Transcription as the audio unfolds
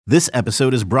This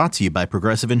episode is brought to you by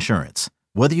Progressive Insurance.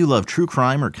 Whether you love true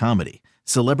crime or comedy,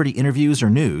 celebrity interviews or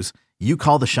news, you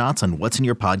call the shots on what's in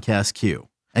your podcast queue.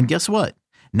 And guess what?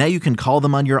 Now you can call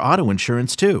them on your auto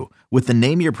insurance too with the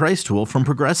Name Your Price tool from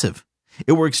Progressive.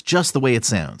 It works just the way it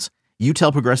sounds. You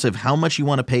tell Progressive how much you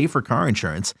want to pay for car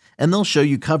insurance, and they'll show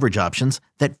you coverage options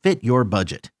that fit your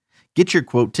budget. Get your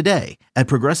quote today at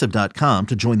Progressive.com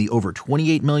to join the over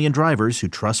 28 million drivers who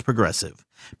trust Progressive.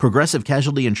 Progressive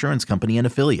Casualty Insurance Company and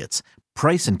Affiliates.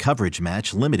 Price and coverage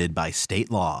match limited by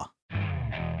state law.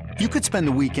 You could spend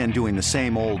the weekend doing the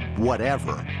same old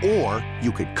whatever, or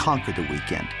you could conquer the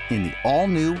weekend in the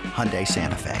all-new Hyundai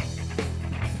Santa Fe.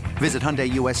 Visit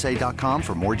HyundaiUSA.com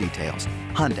for more details.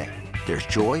 Hyundai, there's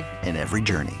joy in every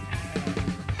journey.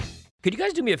 Could you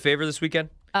guys do me a favor this weekend?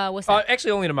 What's that?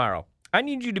 Actually, only tomorrow. I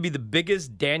need you to be the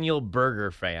biggest Daniel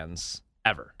Berger fans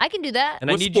ever. I can do that. And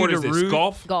What I need sport you to is this? root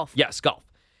Golf? Golf. Yes, golf.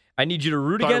 I need you to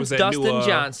root Thought it was against that new, Dustin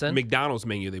Johnson. McDonald's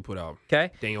menu they put out.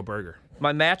 Okay. Daniel Berger.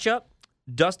 My matchup: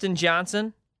 Dustin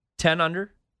Johnson, 10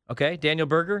 under. Okay. Daniel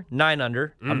Berger, 9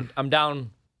 under. I'm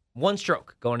down one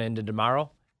stroke going into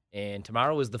tomorrow, and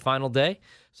tomorrow is the final day.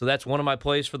 So that's one of my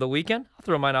plays for the weekend. I'll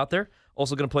throw mine out there.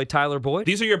 Also going to play Tyler Boyd.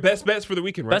 These are your best bets for the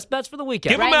weekend, right? Best bets for the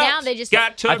weekend. Give 'em Right out. now, they just-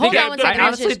 got to Hold give on one the second. I I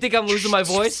honestly think I'm losing my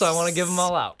voice, so I want to give them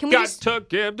all out. Can we got just to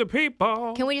give the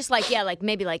people.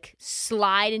 maybe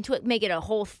slide into it, make it a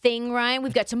whole thing, Ryan?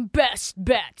 We've got some best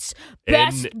bets.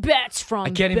 Best bets from I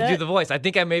can't even do the voice. I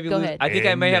think I may Go ahead. I think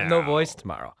I may have no now, voice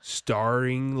tomorrow.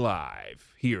 Starring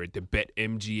live here at the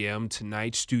BetMGM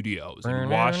Tonight Studios in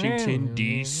Washington,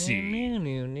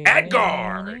 D.C. At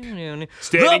guard.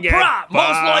 Standing The at prop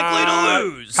most likely to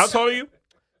lose. How tall are you?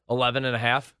 11 and a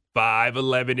half.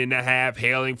 5'11 and a half,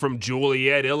 hailing from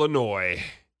Joliet, Illinois,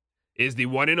 is the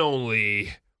one and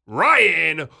only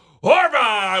Ryan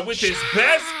Horvath with his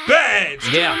best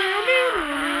bets. Yeah.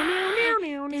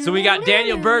 So we got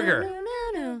Daniel Berger.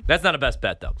 That's not a best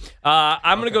bet, though.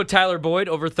 I'm going to go Tyler Boyd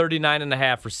over 39 and a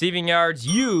half receiving yards.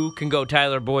 You can go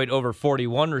Tyler Boyd over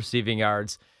 41 receiving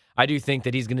yards. I do think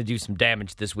that he's going to do some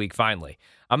damage this week, finally.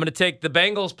 I'm going to take the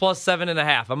Bengals plus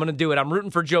 7.5. I'm going to do it. I'm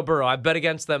rooting for Joe Burrow. I bet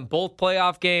against them both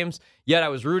playoff games, yet I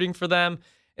was rooting for them,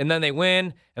 and then they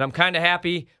win, and I'm kind of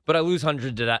happy, but I lose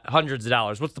hundreds of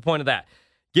dollars. What's the point of that?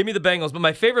 Give me the Bengals. But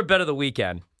my favorite bet of the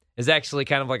weekend is actually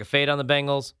kind of like a fade on the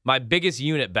Bengals. My biggest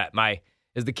unit bet,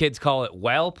 as the kids call it,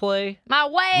 whale play. My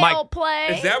whale play.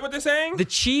 Is that what they're saying? The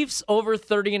Chiefs over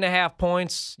 30.5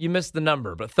 points. You missed the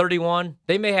number, but 31.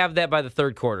 They may have that by the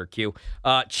third quarter, Q.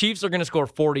 Chiefs are going to score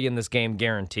 40 in this game,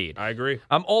 guaranteed. I agree.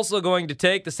 I'm also going to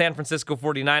take the San Francisco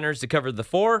 49ers to cover the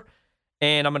 4,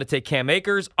 and I'm going to take Cam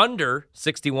Akers under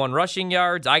 61 rushing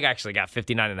yards. I actually got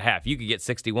 59.5. You could get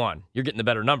 61. You're getting the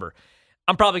better number.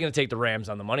 I'm probably going to take the Rams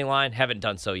on the money line. Haven't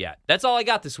done so yet. That's all I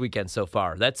got this weekend so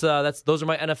far. Those are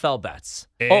my NFL bets.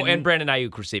 And Brandon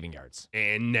Ayuk receiving yards.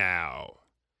 And now,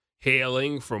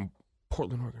 hailing from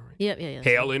Portland, Oregon, right? Yeah.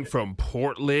 Hailing from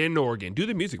Portland, Oregon. Do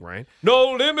the music, Ryan.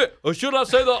 No limit, or should I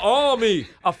say the army?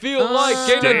 I feel like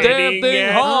ain't a damn Standing thing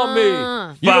at harm me. You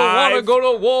don't want to five.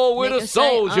 go to war with Make a it say,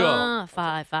 soldier.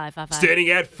 5. Standing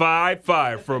at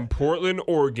 5'5" from Portland,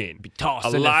 Oregon.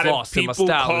 tossing A and lot of flossing. My people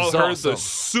style call is her awesome. the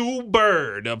Sue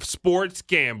Bird of sports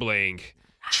gambling.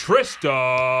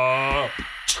 Trista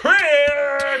Trick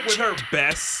with her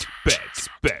best bets.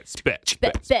 Bets.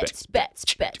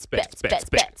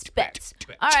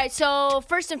 All right, so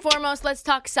first and foremost, let's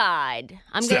talk side.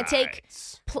 I'm going to take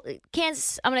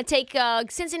Kansas. I'm going to take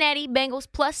Cincinnati Bengals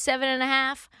plus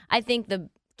 7.5. I think the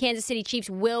Kansas City Chiefs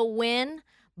will win,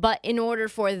 but in order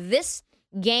for this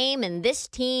game and this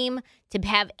team to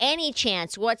have any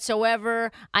chance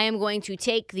whatsoever, I am going to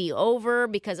take the over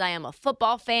because I am a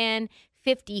football fan.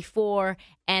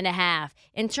 54.5.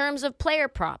 In terms of player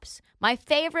props, my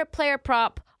favorite player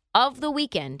prop of the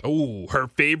weekend. Oh, her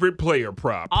favorite player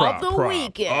prop. Of the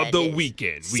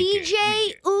weekend.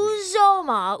 CJ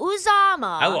Uzama.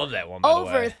 I love that one, by the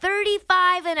Over way.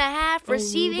 35.5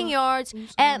 receiving yards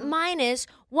at minus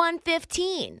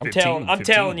 115. I'm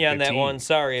telling you on that 15. one.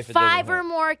 Sorry if it doesn't 5 or work.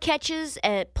 more catches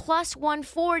at plus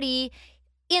 140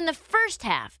 in the first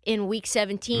half in Week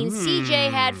 17.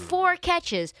 CJ had 4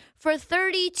 catches for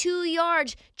 32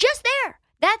 yards just there.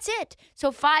 That's it.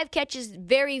 So 5 catches,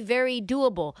 very, very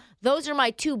doable. Those are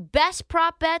my 2 best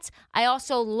prop bets. I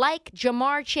also like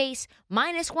Jamar Chase,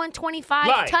 minus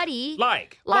 125 tutty.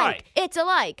 Like. It's a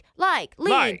like.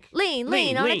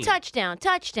 Lean on a touchdown.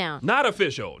 Not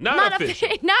official. Not official.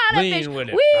 Not Lean official. with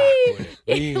it.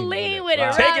 Wee. Lean with it.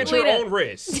 Wow. Take Run it your with it. own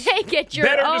risk. Take it your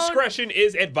Better own. discretion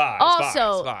is advised.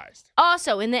 Also, Advised.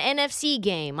 Also, in the NFC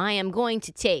game, I am going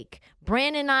to take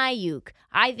Brandon Ayuk.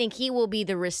 I think he will be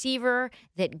the receiver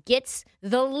that gets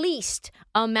the least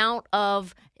amount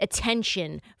of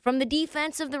attention from the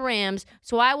defense of the Rams.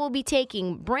 So I will be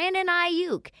taking Brandon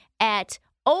Ayuk at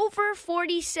over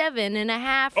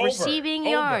 47.5 receiving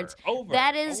yards.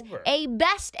 That is a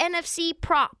best NFC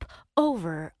prop.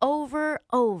 Over.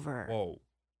 Whoa.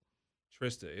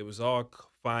 Trista, it was all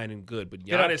fine and good, but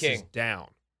Get up, Giannis King. is down.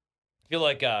 Feel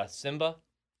like Simba?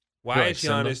 Why Good, is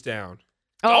Simba. Giannis down?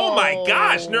 Oh my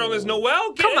gosh, Nerlens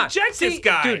Noel, eject this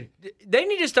guy. Dude, they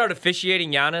need to start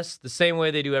officiating Giannis the same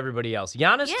way they do everybody else.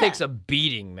 Giannis Yeah. takes a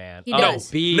beating, man. He A does.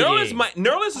 beating.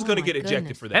 Nerlens is Oh going to my get ejected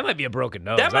goodness. for That that. might be a broken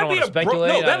nose. That I might don't be want to a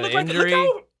speculate no. That on looks an like injury.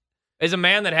 look how Is a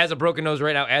man that has a broken nose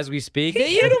right now as we speak.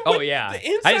 he hit him Oh with yeah, the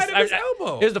inside of his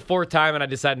elbow. It was the fourth time, and I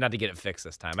decided not to get it fixed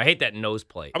this time. I hate that nose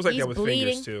plate. I was like He's that with bleeding.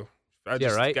 fingers too. I Yeah,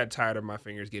 just right? got tired of my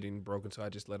fingers getting broken, so I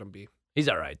just let him be. He's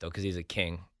all right though, because he's a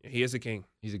king. He is a king.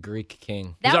 He's a Greek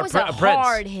king. That He's our was a prince.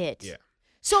 hard hit. Yeah.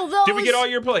 So those, Did we get all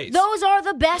your plays? Those are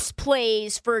the best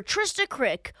plays for Trista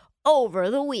Crick over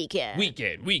the weekend.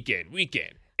 Weekend.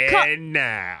 Co- And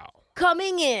now.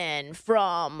 Coming in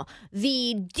from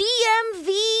the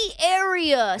DMV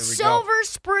area, Silver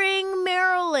Spring,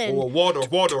 Maryland. Oh, Waldorf.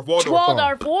 Waldorf,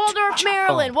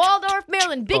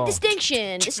 Maryland. Big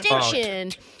distinction.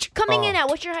 Coming in at,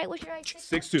 what's your height?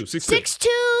 6'2".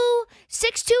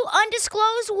 6'2",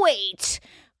 undisclosed weight.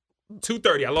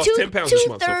 230. I lost 10 pounds this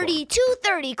month so far.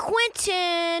 230.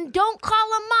 Quentin, don't call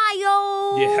him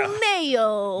Mayo. Yeah.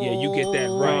 Mayo. Yeah, you get that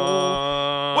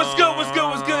right. What's good?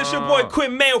 It's your boy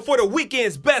Quinn Mayo for the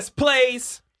weekend's best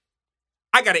plays.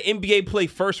 I got an NBA play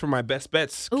first for my best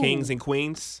bets, Ooh. Kings and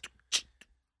Queens.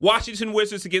 Washington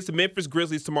Wizards against the Memphis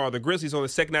Grizzlies tomorrow. The Grizzlies on the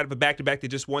second night of a back-to-back they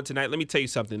just won tonight. Let me tell you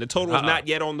something. The total is not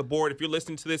yet on the board. If you're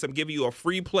listening to this, I'm giving you a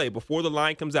free play before the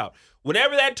line comes out.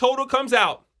 Whenever that total comes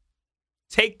out,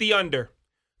 take the under.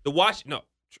 There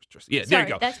you Sorry,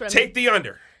 go. that's what I Take meant. the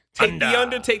under.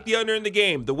 Take the under in the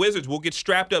game. The Wizards will get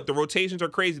strapped up. The rotations are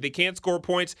crazy. They can't score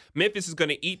points. Memphis is going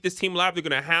to eat this team alive. They're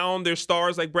going to hound their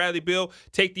stars like Bradley Beal.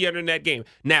 Take the under in that game.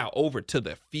 Now, over to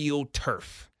the field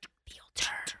turf.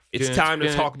 It's time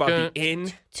to talk about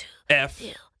the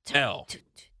NFL.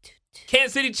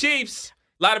 Kansas City Chiefs.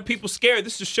 A lot of people scared.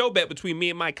 This is a show bet between me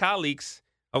and my colleagues,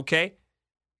 okay?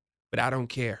 But I don't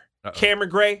care. Cameron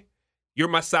Gray, you're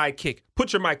my sidekick.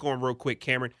 Put your mic on real quick,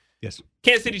 Cameron. Yes.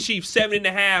 Kansas City Chiefs,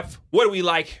 7.5. What do we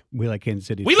like? We like Kansas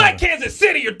City. We like Kansas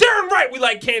City. You're darn right. We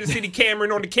like Kansas City,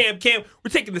 Cameron, on the Cam. We're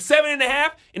taking the 7.5,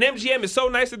 and MGM is so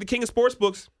nice at the King of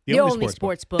Sportsbooks The only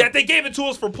sports book. that they gave it to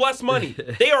us for plus money.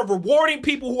 They are rewarding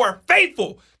people who are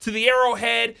faithful to the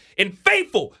Arrowhead and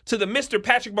faithful to the Mr.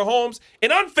 Patrick Mahomes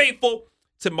and unfaithful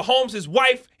to Mahomes'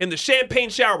 wife in the champagne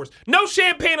showers. No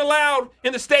champagne allowed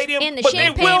in the stadium, In the but they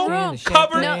champagne will room.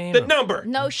 cover No. the number.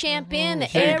 No champagne, the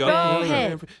There you go.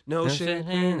 Arrowhead. No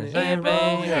champagne.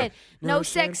 Arrowhead. No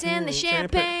sex in the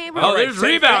champagne room. Oh, All right, there's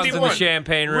rebounds in the 51.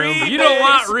 champagne room. You don't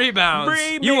want rebounds.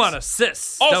 Remix. You want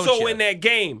assists. don't Also you? in that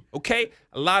game, okay?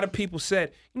 A lot of people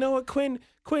said, you know what, Quinn,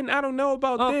 I don't know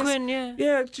about this. Quinn, yeah.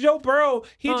 Yeah, Joe Burrow,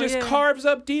 he just yeah. carves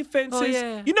up defenses. Oh,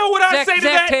 yeah. You know what I say to Zach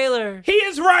that? Taylor. He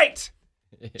is right.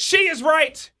 She is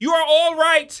right. You are all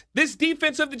right. This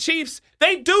defense of the Chiefs,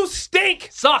 they do stink.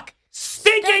 Suck.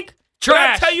 Stinking.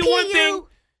 Trash. But I tell you one P.U. thing.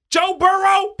 Joe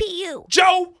Burrow, P.U.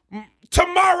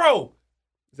 tomorrow.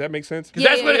 Does that make sense? Because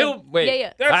that's what he'll. Wait.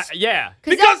 Yeah. That's- yeah.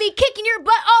 Because they'll be kicking your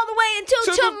butt all the way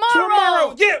until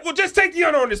tomorrow. Yeah, well, just take the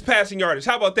under on this passing yardage.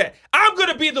 How about that? I'm going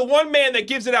to be the one man that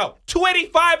gives it out.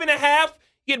 285.5.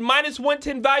 You get minus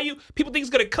 110 value. People think he's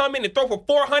going to come in and throw for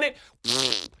 400.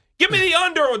 Give me the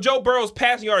under on Joe Burrow's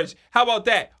passing yardage. How about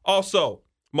that? Also,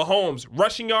 Mahomes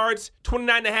rushing yards,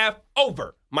 29.5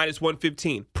 over, minus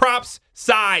 115. Props,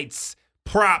 sides,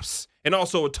 props. And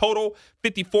also a total,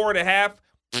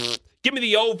 54.5. Give me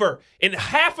the over. And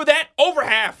half of that, over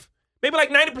half, maybe like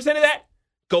 90% of that,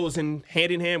 goes in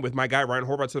hand with my guy Ryan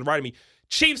Horvath to the right of me.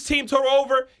 Chiefs team total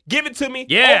over. Give it to me.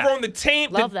 Yeah. Over on the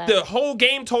team. Love that. The whole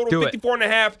game total, Do it. 54.5. It's going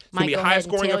to Might be a go high ahead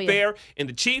and scoring tail you. affair. And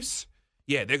the Chiefs,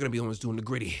 yeah, they're going to be the ones doing the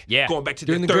gritty. Yeah. Going back to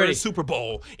Doing their the third gritty. Super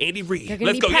Bowl. Andy Reid. They're gonna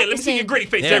Let's be go. Yeah, let me see your practicing gritty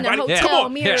face, in everybody. the Come hotel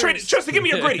on. mirrors. Tristan, give me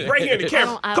your gritty right here in the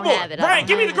camera. I Come don't on. have it. I Brian, don't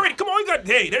give me the have it. gritty. Come on. You got,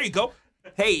 hey, there you go.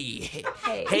 Hey.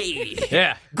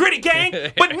 Yeah. Gritty gang,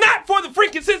 but not for the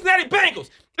freaking Cincinnati Bengals.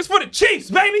 It's for the Chiefs,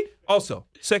 baby. Also,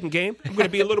 second game, I'm going to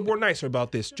be a little more nicer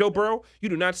about this. Joe Burrow, you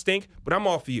do not stink, but I'm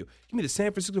all for you. Give me the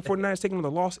San Francisco 49ers taking on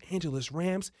the Los Angeles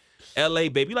Rams. L.A.,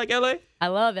 baby. You like L.A.? I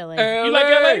love LA. You like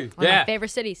LA? One of Yeah. my favorite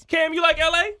cities. Cam, you like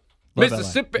L.A.? Love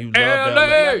Mississippi. You love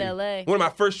LA. Love LA. One of my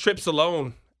first trips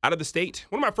alone out of the state.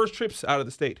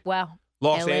 Wow.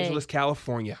 Los LA. Angeles,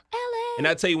 California. LA. And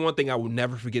I tell you one thing, I will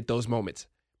never forget those moments.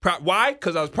 Why?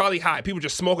 Because I was probably high. People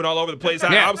just smoking all over the place.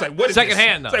 Yeah. I was like, what is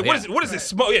Secondhand, this? though, It's like, yeah. what is it? What is this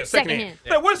smoke? Yeah, secondhand. Secondhand.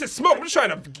 Like, what is this smoke? I'm just trying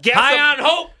to gas High up. on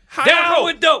hope, High down on hope.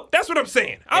 with dope. That's what I'm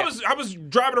saying. I was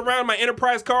driving around my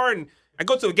Enterprise car and I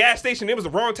go to a gas station. It was the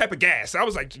wrong type of gas. I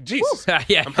was like, Jesus.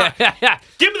 yeah.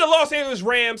 Give me the Los Angeles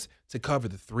Rams to cover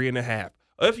the 3.5.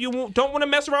 If you don't want to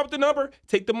mess around with the number,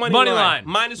 take the money line.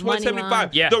 Minus Money 175. line.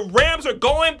 Yeah. The Rams are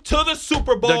going to the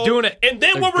Super Bowl. They're doing it. And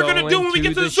then what They're we're going to do when we going get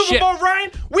to to the Super ship. Bowl, Ryan,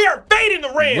 we are fading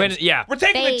the Rams. Yeah. We're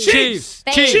taking the Fade. Chiefs.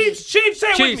 Chiefs. Chiefs. Say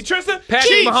it with me, Chiefs. Trista. Patrick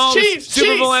Chiefs. Mahomes, Chiefs.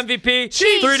 Super Bowl Chiefs. MVP,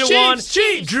 Chiefs. 3-1.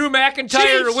 Chiefs. Drew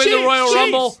McIntyre to win the Royal Chiefs.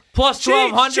 Rumble, plus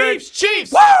 1,200.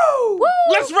 Chiefs. Woo!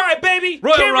 Let's ride, baby.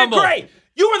 Royal Cameron Rumble. Gray.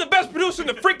 You are the best producer in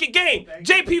the freaking game.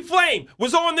 JP Flame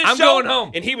was on this I'm show. going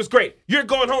home. And he was great. You're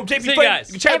going home. JP See you Flame. guys.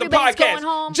 You can check out the Everybody's podcast. going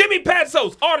home. Jimmy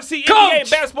Patsos, Odyssey, Coach. NBA, and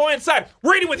Basketball Inside.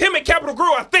 We're eating with him at Capitol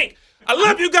Grill, I think. I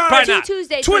love you guys. Probably not.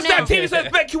 Tuesdays for now. Twitch.tv says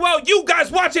BetQL. You guys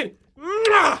watching.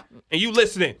 Mwah! And you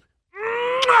listening.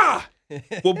 Mwah!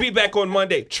 We'll be back on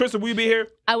Monday. Tristan, will you be here?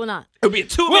 I will not. It'll be a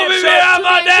 2-man We'll be show. here on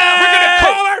Monday. We're going to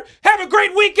call her. Have a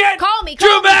great weekend. Call me. Drew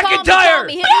Call me. Call me. McIntyre. Call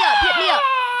me.